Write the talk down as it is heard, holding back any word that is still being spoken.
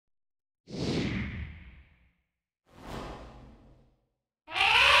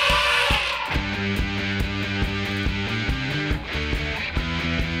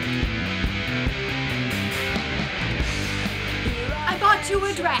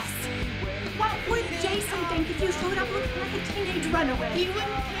Yes! What would Jason think if you showed up looking like a teenage runaway? He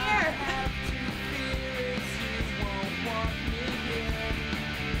wouldn't care.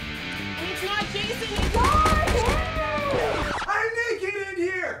 And it's not Jason, it's I'm naked in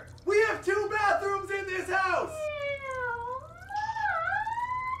here! We have 2 bathrooms in this house!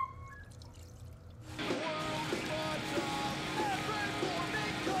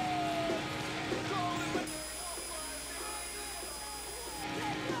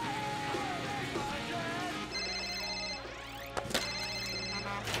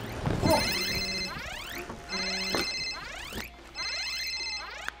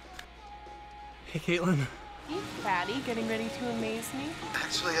 Hey, Caitlin. Hey, fatty, getting ready to amaze me?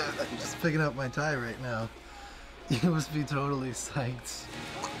 Actually, I'm just picking up my tie right now. You must be totally psyched.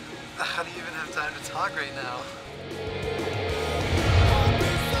 How do you even have time to talk right now?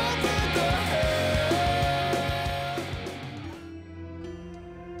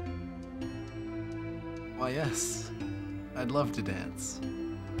 Why, yes. I'd love to dance.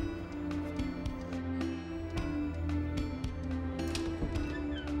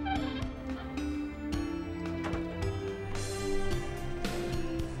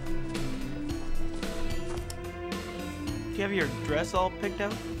 Do you have your dress all picked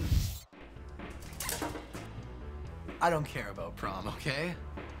out? I don't care about prom, okay?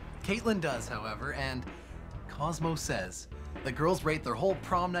 Caitlin does, however, and Cosmo says that girls rate their whole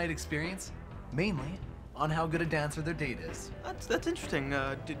prom night experience mainly on how good a dancer their date is. That's interesting.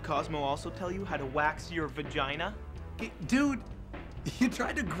 Did Cosmo also tell you how to wax your vagina? Dude, you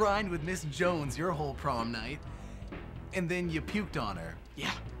tried to grind with Miss Jones your whole prom night, and then you puked on her.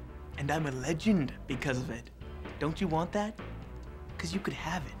 Yeah, and I'm a legend because of it. Don't you want that? Because you could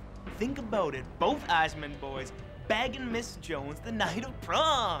have it. Think about it. Both Eisman boys bagging Miss Jones the night of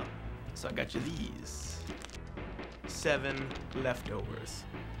prom. So I got you these. 7 leftovers.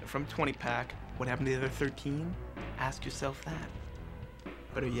 They're from 20-pack. What happened to the other 13? Ask yourself that.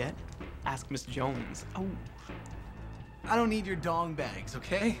 Better yet, ask Miss Jones. Oh. I don't need your dong bags,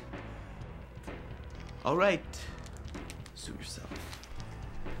 okay? All right. Sue yourself.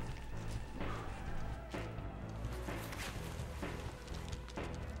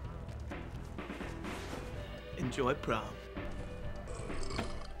 Enjoy prom.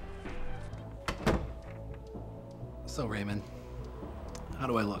 So, Raymond, how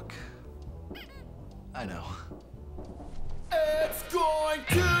do I look? I know. It's going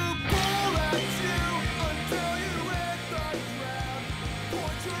to pull at you until you hit the ground.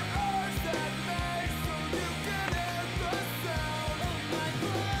 Point your arms at me so you can hear the sound of my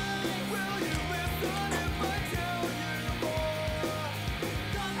cry. Will you listen if I tell you more?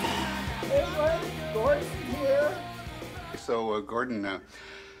 Hey, Gordon here. So, Gordon,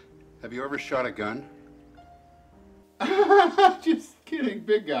 have you ever shot a gun? Just kidding,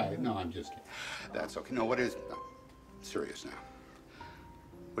 big guy. No, I'm just kidding. That's okay. No, no, serious now.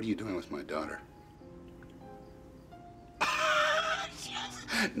 What are you doing with my daughter?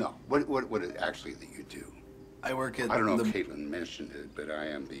 No, what actually that you do? I work at I don't know if Caitlin mentioned it, but I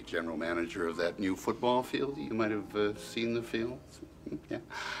am the general manager of that new football field. You might have seen the field. Yeah.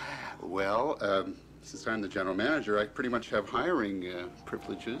 Well, since I'm the general manager, I pretty much have hiring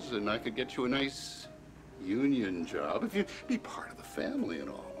privileges, and I could get you a nice union job if you'd be part of the family and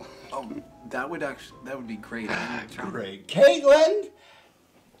all. Oh, that would be great. Great. Caitlin!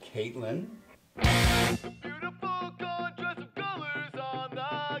 Caitlin? Beautiful contrast of colors on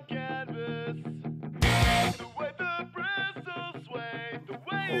the canvas. The way the bristles sway, the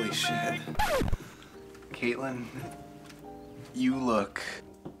way Holy shit. Caitlin, you look...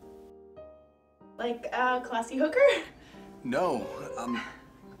 Like a classy hooker? No,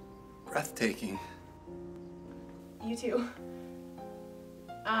 breathtaking. You too.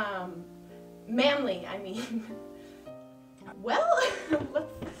 Manly, I mean. Well, let's...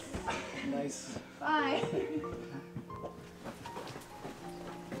 Nice. Bye.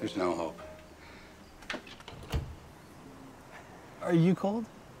 There's no hope. Are you cold?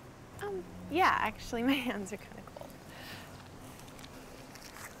 Yeah, actually, my hands are kind of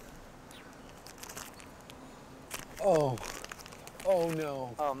cold. Oh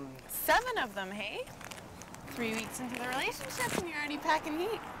no. 7 of them, hey? 3 weeks into the relationship and you're already packing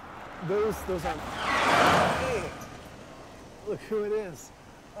heat. Those aren't... Hey! Look who it is.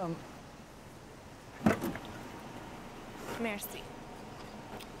 Merci.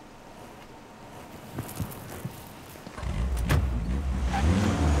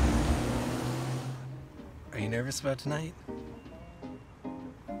 Are you nervous about tonight?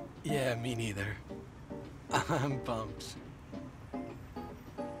 Yeah, me neither. I'm pumped.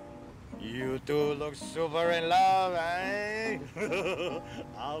 You two look super in love, eh?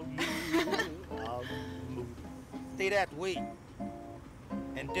 Stay that way.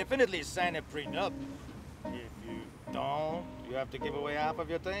 And definitely sign a prenup. If you don't, you have to give away half of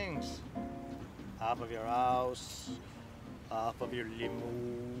your things. Half of your house, half of your limo.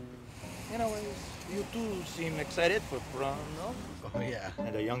 Anyways, you two seem excited for prom, no? Oh, yeah.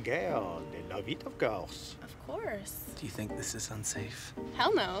 And a young girl, they love it, of course. Of course. Do you think this is unsafe?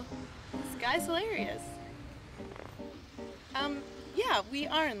 Hell no. This guy's hilarious. Yeah, we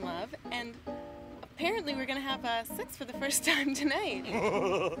are in love, and apparently we're gonna have sex for the first time tonight.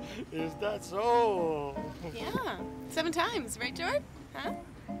 Is that so? Yeah, 7 times, right, George? Huh?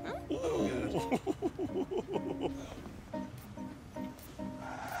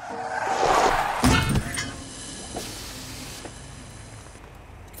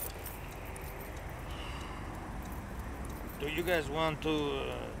 Do you guys want to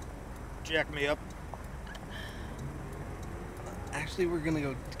jack me up? Actually, we're gonna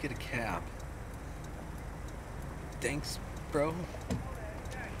go get a cab. Thanks, bro.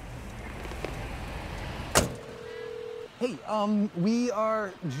 Hey, we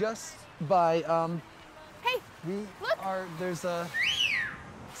are just by, Hey, we look. are, there's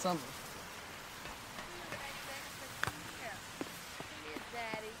some...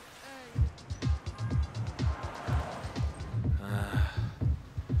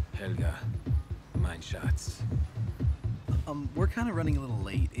 Helga, mine shots. We're kind of running a little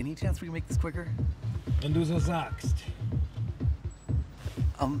late. Any chance we can make this quicker? Wenn du so sagst.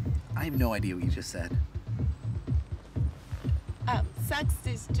 I have no idea what you just said. Saxt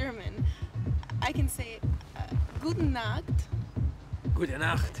is German. I can say, Guten Nacht. Gute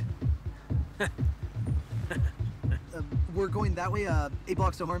Nacht. We're going that way, 8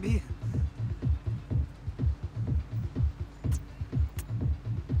 blocks to Hornby.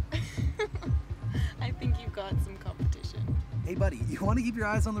 I think you've got some competition. Hey, buddy, you want to keep your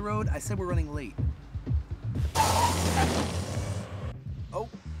eyes on the road? I said we're running late. Oh,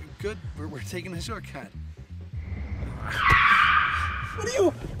 good. We're taking a shortcut. What are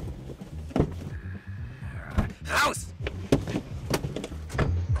you? Raus!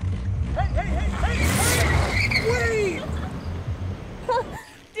 Wait!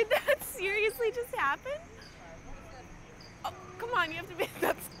 Did that seriously just happen? Oh, come on, you have to be,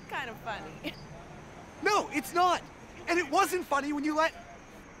 that's kind of funny. No, it's not. And it wasn't funny when you let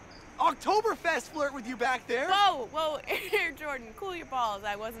Oktoberfest flirt with you back there. Whoa, here, Jordan, cool your balls.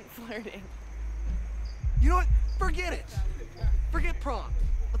 I wasn't flirting. You know what? Forget it. Forget prom.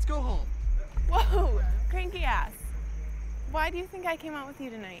 Let's go home. Whoa, cranky ass. Why do you think I came out with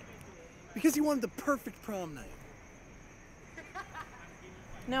you tonight? Because you wanted the perfect prom night.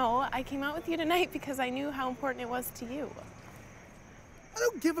 No, I came out with you tonight because I knew how important it was to you. I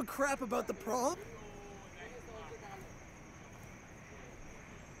don't give a crap about the prom.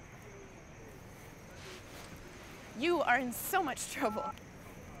 You are in so much trouble.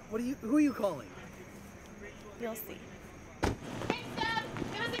 Who are you calling? You'll see. Hey, Steph!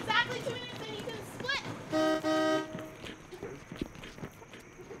 Give us exactly 2 minutes and you can split!